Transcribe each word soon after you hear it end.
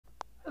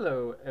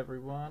Hello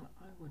everyone,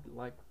 I would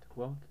like to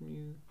welcome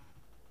you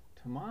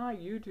to my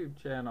YouTube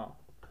channel.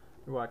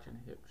 You're watching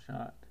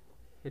Hipshot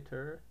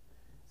Hitter.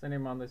 It's the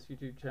name on this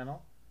YouTube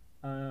channel.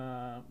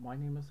 My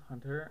name is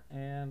Hunter,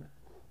 and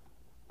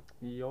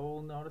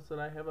you'll notice that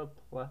I have a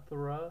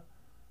plethora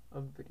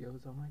of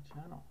videos on my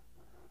channel.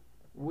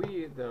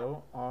 We,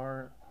 though,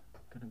 are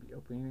going to be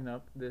opening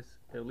up this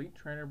Elite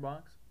Trainer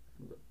box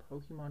from the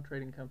Pokemon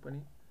Trading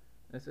Company.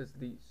 This is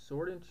the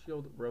Sword and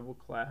Shield Rebel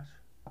Clash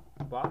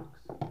box.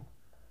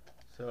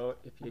 So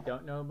if you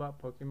don't know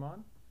about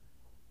Pokemon,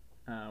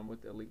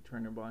 with the Elite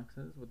Trainer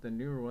boxes, with the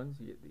newer ones,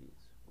 you get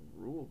these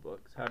rule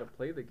books, how to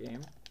play the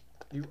game.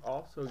 You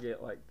also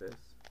get like this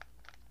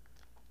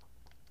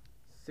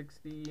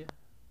 60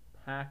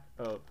 pack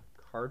of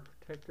card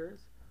protectors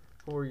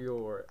for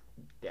your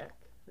deck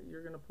that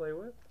you're going to play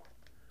with.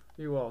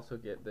 You also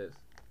get this.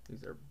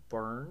 These are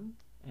burn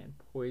and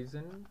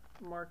poison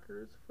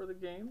markers for the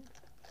game.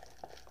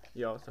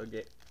 You also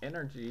get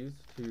energies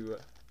to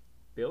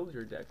build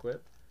your deck with,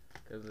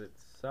 because it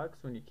sucks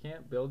when you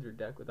can't build your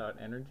deck without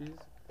energies.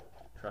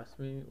 Trust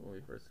me, when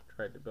we first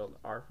tried to build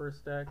our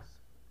first decks,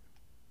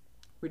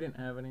 we didn't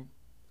have any,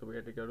 so we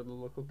had to go to the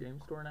local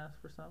game store and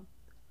ask for some.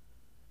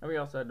 And we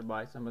also had to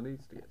buy some of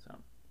these to get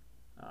some.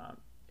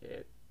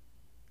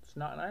 It's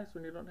not nice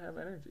when you don't have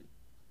energy.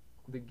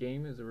 The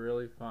game is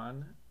really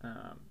fun.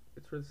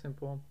 It's really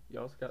simple.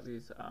 You also got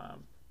these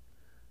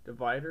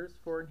dividers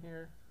for in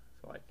here.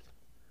 So like,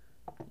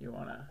 you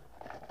wanna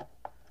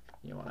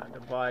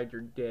divide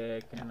your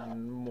deck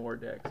and more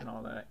decks and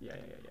all that. Yeah,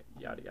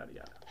 yada yada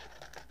yada.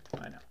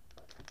 I know.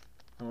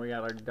 And we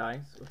got our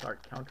dice with our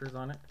counters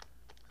on it.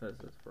 So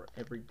this is for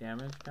every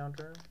damage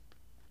counter.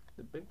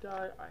 The big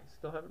die, I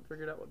still haven't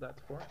figured out what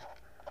that's for.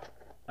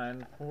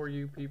 And for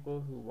you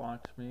people who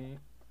watch me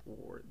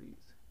for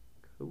these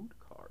code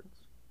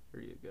cards,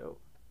 here you go.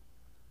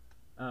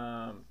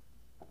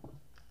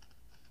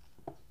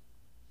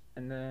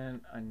 And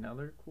then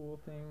another cool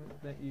thing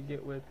that you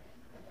get with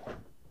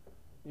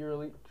your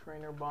Elite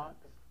Trainer box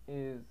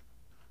is,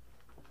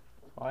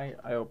 I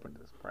opened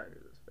this prior to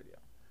this video.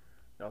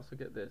 You also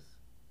get this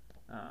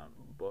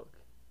book.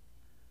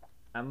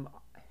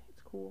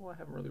 It's cool. I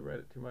haven't really read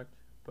it too much,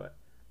 but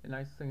the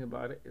nice thing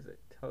about it is it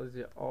tells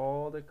you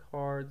all the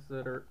cards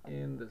that are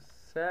in the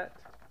set,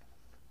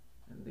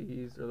 and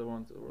these are the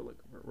ones that we're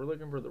looking for. We're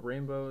looking for the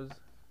rainbows.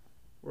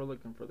 We're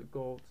looking for the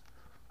golds.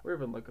 We're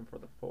even looking for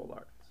the full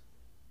arts.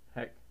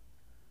 Heck,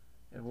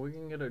 if we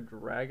can get a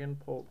Dragon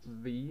Pulse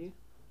V,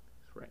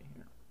 it's right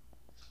here.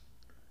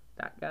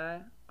 That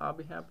guy, I'll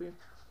be happy.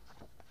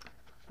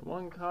 The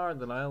one card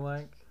that I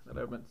like, that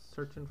I've been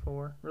searching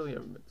for, really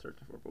haven't been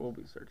searching for, but we'll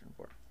be searching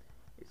for,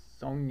 is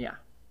Sonia.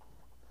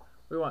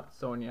 We want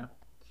Sonia.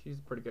 She's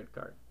a pretty good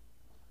card.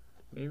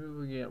 Maybe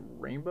we get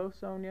Rainbow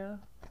Sonia,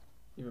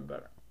 even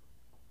better.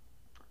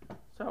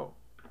 So,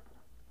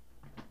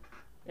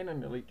 in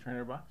an Elite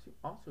Trainer box, you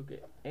also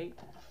get 8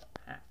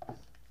 packs.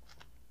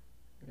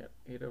 We got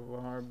 8 of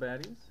our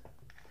baddies.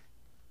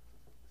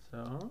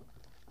 So,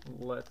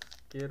 let's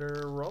get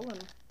her rolling.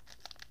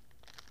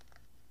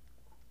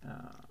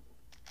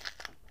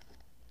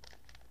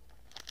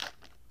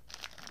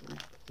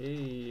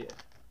 Okay.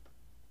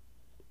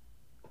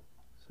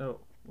 So,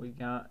 we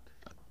got,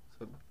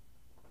 so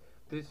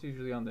this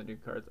usually on the new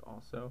cards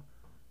also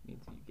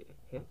means that you get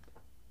a hit.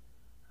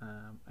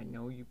 I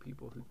know you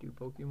people who do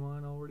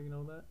Pokemon already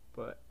know that,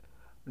 but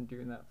I'm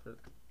doing that for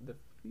the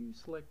few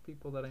select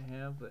people that I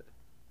have that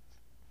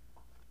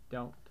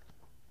don't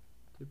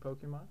do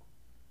Pokemon.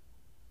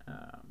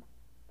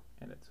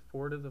 And it's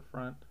 4 to the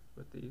front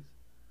with these.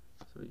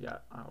 So we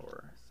got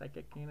our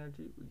Psychic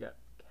Energy, we got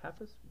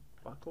Capus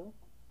Buckle.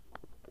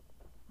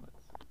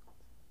 Let's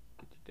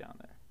get you down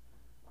there.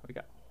 We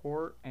got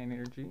Horror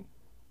Energy,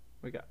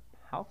 we got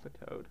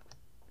Palpitoad,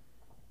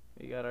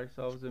 we got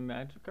ourselves a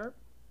Magikarp,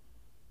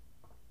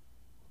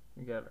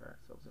 we got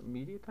ourselves a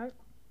Media type,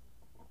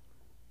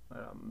 we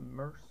got a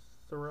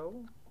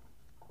Mercero,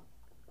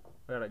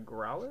 we got a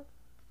Growlithe,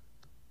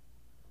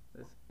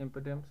 this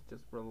Impidim's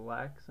just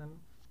relaxing,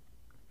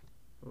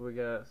 we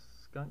got a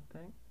Skunk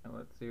Tank, and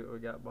let's see what we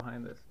got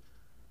behind this.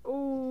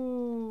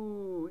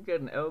 Ooh, we got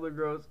an Elder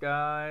Growth,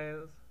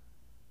 guys.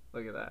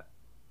 Look at that.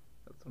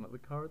 That's one of the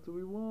cards that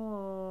we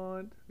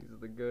want. These are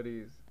the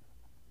goodies.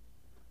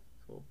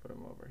 So we'll put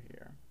them over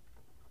here.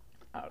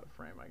 Out of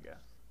frame, I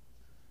guess.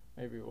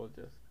 Maybe we'll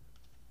just,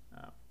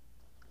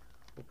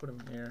 we'll put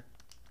them here.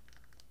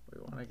 We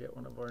want to get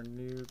one of our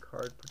new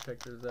card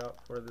protectors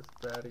out for this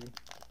baddie.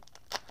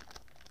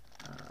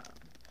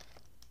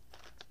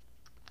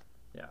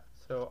 Yeah,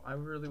 so I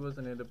really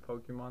wasn't into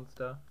Pokemon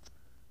stuff.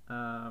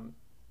 And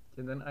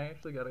then I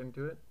actually got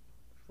into it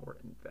for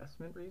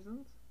investment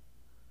reasons.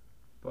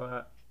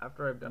 But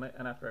after I've done it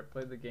and after I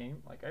played the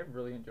game, like, I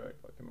really enjoyed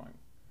Pokemon.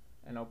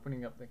 And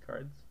opening up the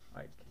cards,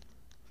 like,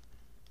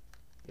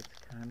 it's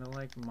kind of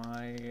like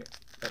my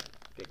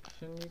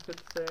addiction, you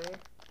could say.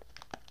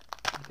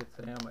 You could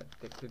say I'm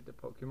addicted to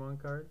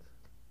Pokemon cards.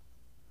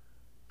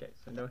 Okay,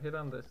 so no hit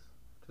on this,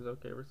 which is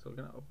okay, we're still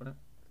going to open it.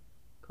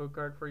 Code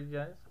card for you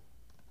guys.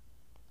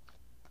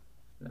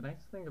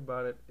 nice thing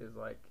about it is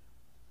like,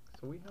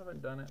 so we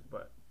haven't done it,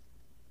 but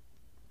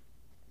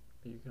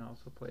you can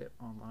also play it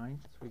online.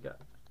 So we got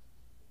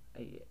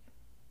a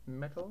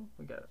metal,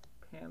 we got a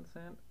pan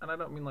sand, and I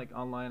don't mean like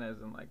online as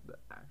in like the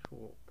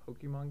actual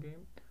Pokemon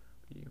game,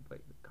 but you can play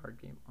the card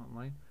game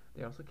online.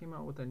 They also came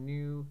out with a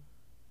new,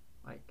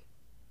 like,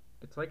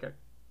 it's like a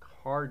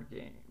card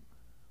game,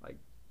 like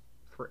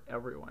for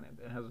everyone.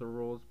 It has the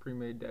rules,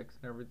 pre-made decks,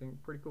 and everything.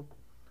 Pretty cool.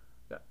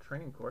 Got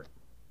Training Court,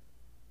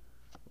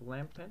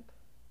 Lampent,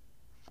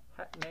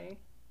 Hatney,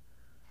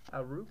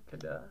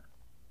 Arukada,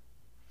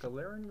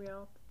 Galarian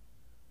Meowth,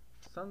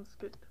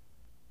 Sunskit,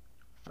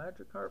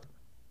 Magikarp,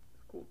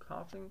 cool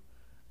coughing,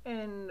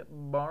 and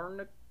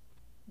Barnacle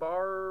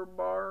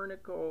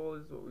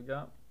is what we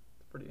got.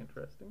 It's pretty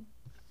interesting.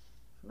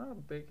 It's not a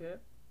big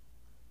hit.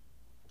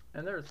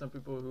 And there are some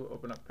people who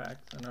open up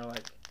packs and are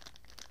like,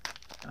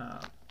 oh,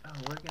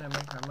 we're gonna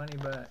make our money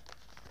back.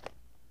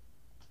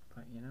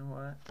 But you know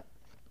what?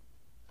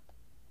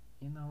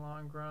 In the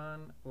long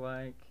run,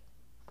 like,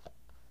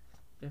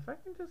 if I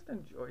can just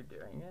enjoy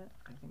doing it,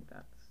 I think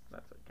that's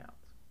what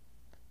counts.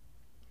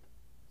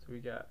 So we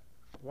got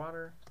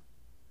water,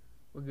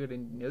 we got a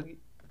nugget,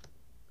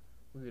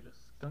 we got a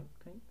skunk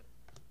tank,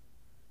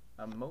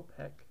 a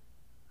Mopek,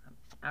 an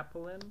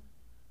Applin,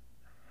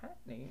 a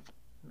Hatney,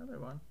 another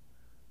one,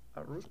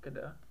 a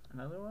Rukada,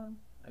 another one,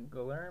 a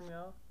Galarian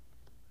Meowth,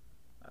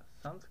 a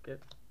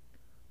Sunskit,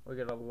 we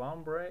got a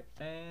Lombre,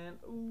 and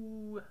a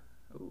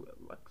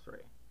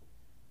Luxray.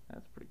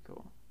 That's pretty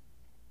cool.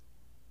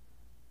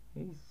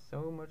 He's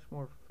so much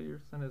more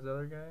fierce than his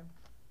other guy.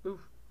 Oof.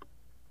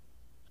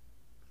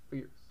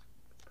 Fierce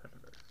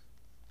competitors.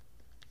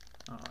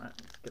 Alright,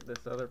 let's get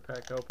this other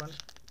pack open.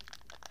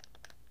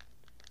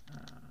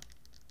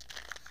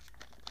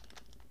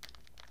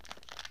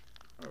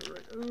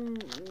 Alright. Ooh.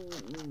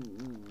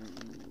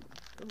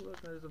 Oh,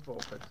 look, there's a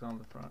Vulpix on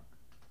the front.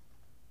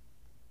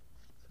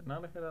 So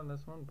not a hit on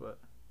this one, but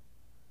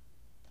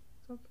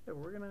it's okay.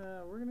 We're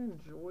gonna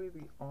enjoy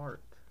the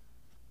art.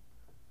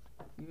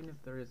 Even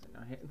if there isn't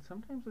a hit. And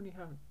sometimes when you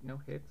have no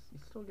hits, you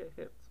still get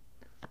hits.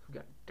 So we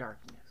got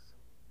Darkness,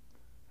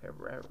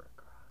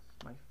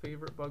 Heracross, my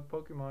favorite bug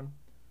Pokemon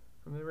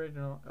from the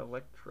original,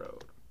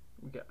 Electrode.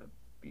 We got a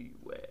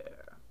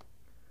Beware.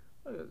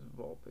 Look at this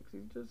Vulpix.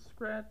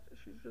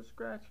 She's just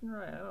scratching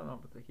her eye. I don't know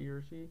if it's a he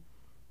or she.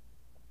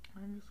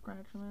 I'm just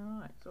scratching their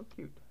eye. So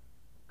cute.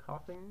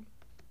 Coughing.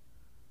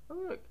 Oh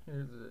look,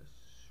 here's a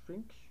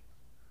Sphinx.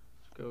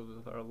 Which goes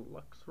with our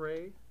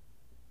Luxray.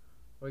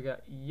 We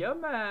got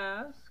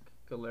Yamask,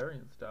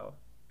 Galarian style,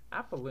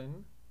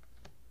 Applin,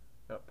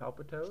 got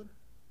Palpitoad,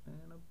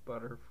 and a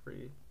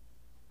Butterfree.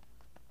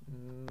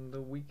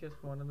 The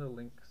weakest one of the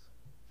links.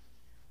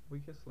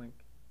 Weakest link.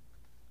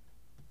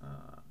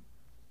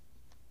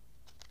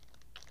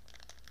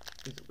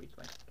 He's a weak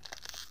link.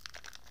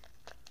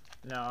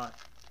 Now,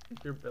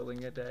 if you're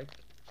building a deck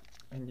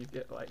and you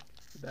get like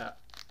that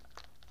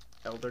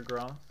Elder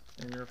Gross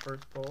in your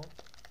first pull,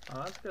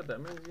 oh, that's good. That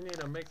means you need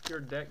to make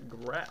your deck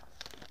grass.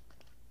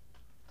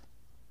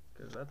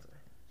 Because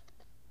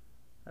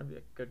that'd be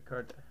a good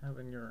card to have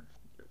in your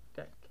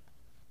deck.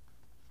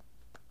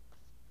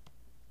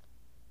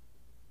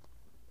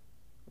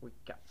 We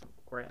got some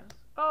grass.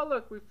 Oh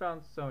look, we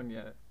found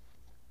Sonia.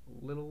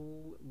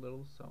 Little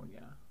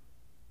Sonia.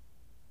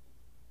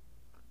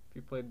 If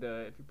you played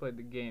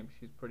the game,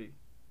 she's pretty.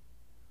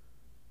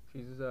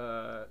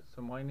 So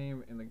my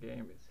name in the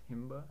game is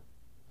Himba,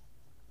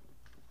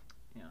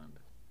 and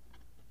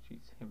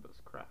she's Himba's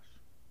crush.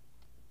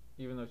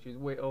 Even though she's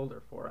way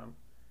older for him.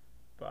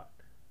 But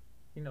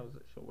he knows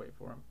that she'll wait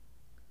for him.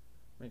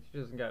 I mean, she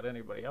doesn't got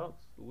anybody else.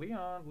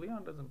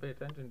 Leon doesn't pay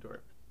attention to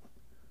her.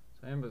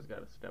 So Himba's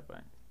got to step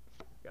in.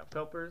 We got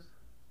Pelpers,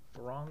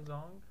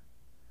 Bronzong,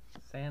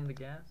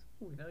 Sandygast.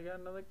 Ooh, now we got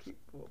another cute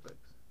Vulpix.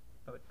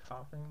 Another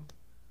Coughing,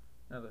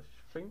 another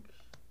Sphinx,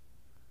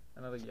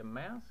 another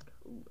Yamask.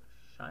 Ooh, a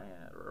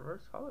Cheyenne,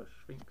 Reverse Hollow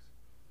Sphinx.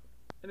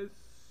 And a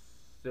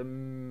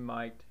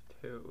Semite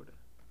Toad.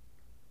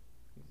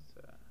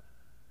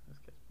 This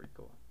guy's pretty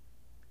cool.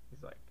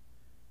 He's like,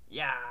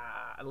 yeah,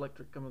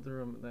 electric coming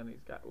through him, and then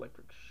he's got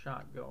electric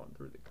shot going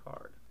through the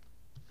card.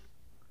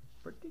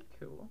 Pretty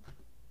cool.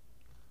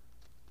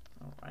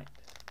 Alright.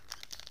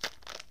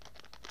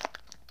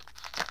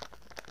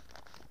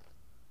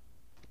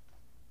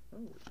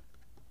 Oh,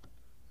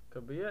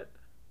 could be it.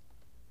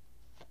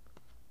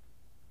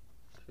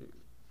 2,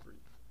 3,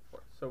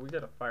 4. So we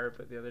got a fire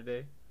pit the other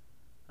day,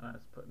 and I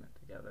was putting it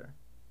together.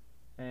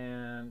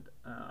 And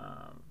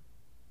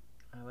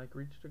I like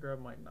reached to grab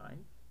my knife,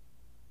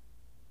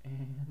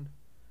 and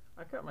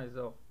I cut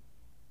myself.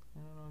 I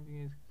don't know if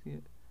you guys can see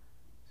it.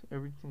 So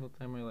every single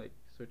time I like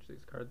switch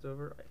these cards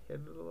over, I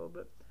hit it a little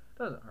bit. It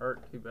doesn't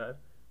hurt too bad,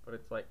 but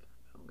it's like,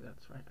 oh,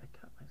 that's right, I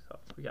cut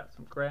myself. We got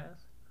some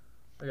grass.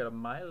 We got a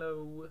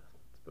Milo. Let's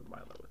put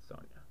Milo with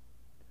Sonia.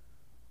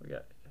 We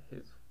got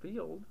his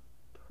field,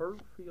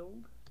 turf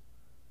field.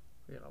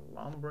 We got a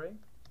Lombre.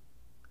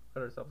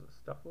 Got ourselves a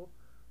Stuffle.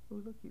 Oh,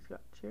 look, he's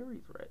got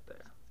cherries right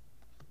there.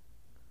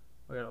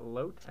 We got a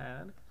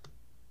Lotad.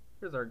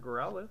 Here's our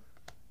Growlithe.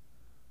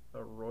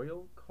 a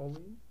Royal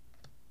Collie,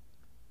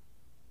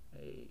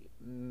 a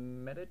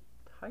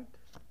Meditite.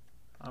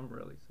 I'm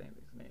really saying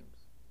these names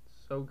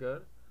so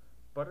good.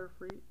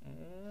 Butterfree,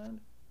 and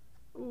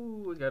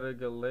ooh, we got a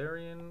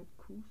Galarian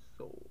Kuso.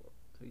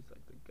 So he's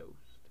like the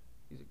ghost.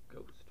 He's a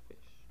ghost fish.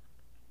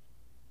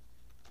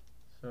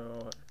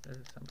 So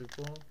there's some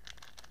people.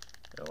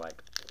 They're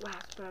like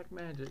last pack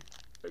magic.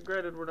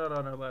 Granted, we're not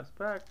on our last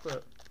pack,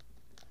 but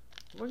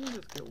if we can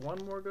just get one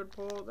more good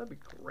pull, that'd be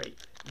great.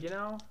 You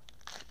know,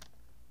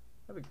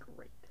 that'd be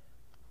great.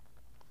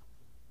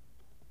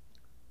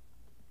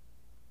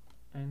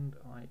 And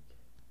like,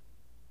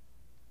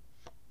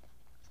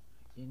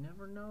 you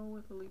never know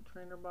with Elite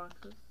Trainer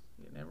boxes.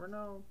 You never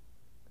know.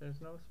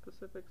 There's no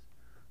specifics.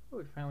 Oh,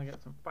 we finally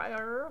got some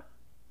fire.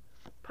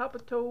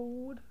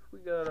 Palpitoad. We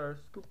got our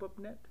Scoop Up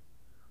Net.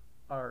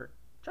 Our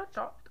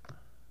Chot-Chot.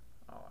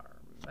 Our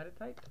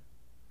Meditite.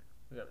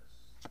 We got a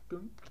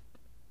Skunk.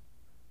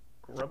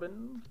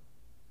 Grubbin.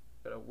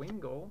 We got a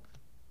Wingull.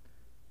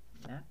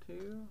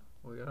 Natu.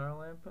 We got our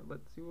Lampent.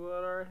 Let's see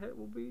what our hit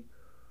will be.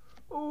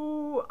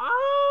 Ooh,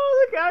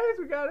 oh, guys,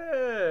 we got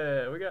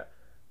it. We got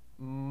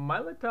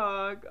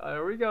Milotic.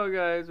 There we go,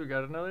 guys. We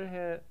got another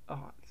hit.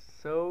 Oh, it's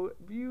so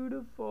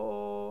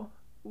beautiful.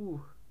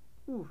 Ooh,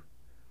 ooh.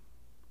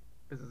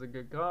 This is a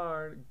good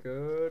card.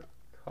 Good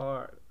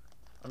card.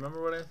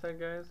 Remember what I said,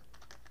 guys?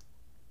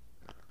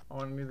 I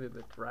want either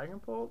the Dragon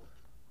Bolt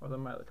or the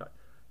Milotic.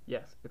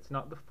 Yes, it's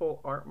not the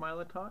full art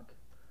Milotic,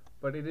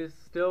 but it is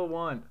still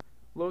one.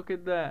 Look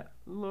at that.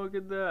 Look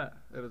at that.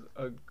 That is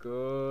a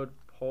good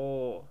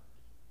pull.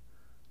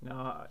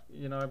 Now,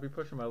 you know, I'd be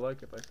pushing my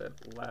luck if I said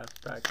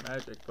last pack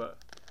magic, but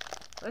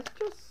let's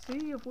just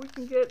see if we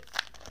can get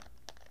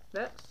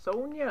that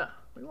Sonia.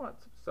 We want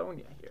some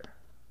Sonia here.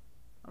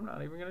 I'm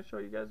not even going to show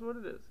you guys what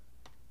it is.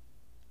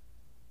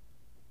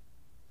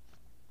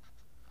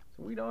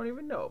 So we don't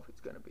even know if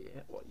it's going to be a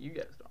hit. Well, you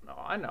guys don't know.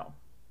 I know.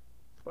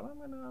 But I'm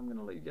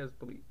gonna let you guys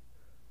believe.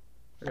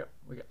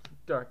 We got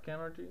Dark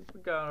Energy. We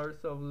got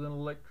ourselves an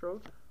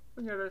Electrode.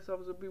 We got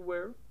ourselves a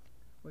Beware.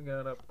 We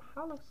got a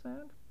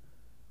Palossand.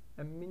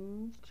 A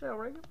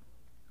Minchellreg,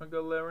 a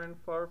Galarian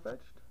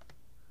Farfetch'd,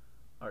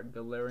 our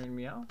Galarian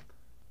Meowth,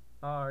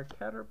 our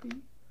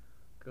Caterpie,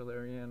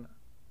 Galarian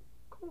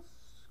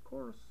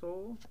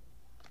Corsola,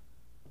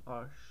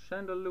 our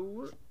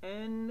Chandelure,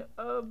 and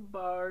a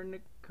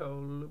Barnacle.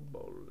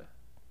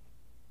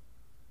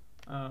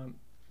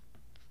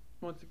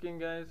 Once again,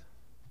 guys,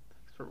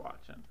 thanks for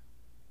watching.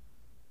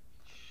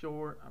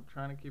 Short, I'm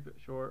trying to keep it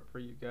short for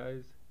you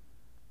guys.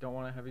 Don't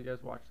want to have you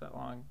guys watch that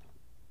long,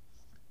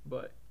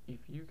 but if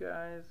you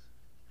guys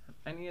have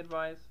any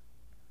advice,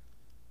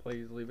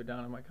 please leave it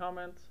down in my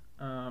comments.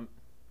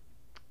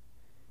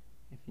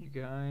 If you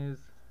guys,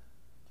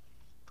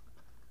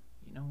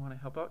 want to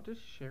help out,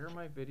 just share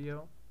my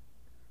video.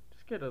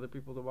 Just get other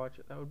people to watch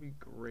it. That would be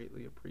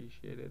greatly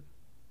appreciated.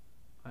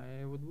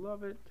 I would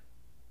love it.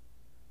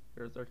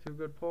 Here's our two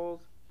good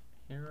pulls.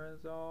 Here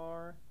is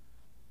our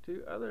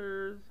two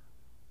others.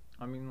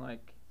 I mean,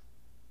 like,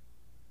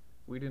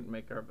 we didn't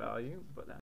make our value, but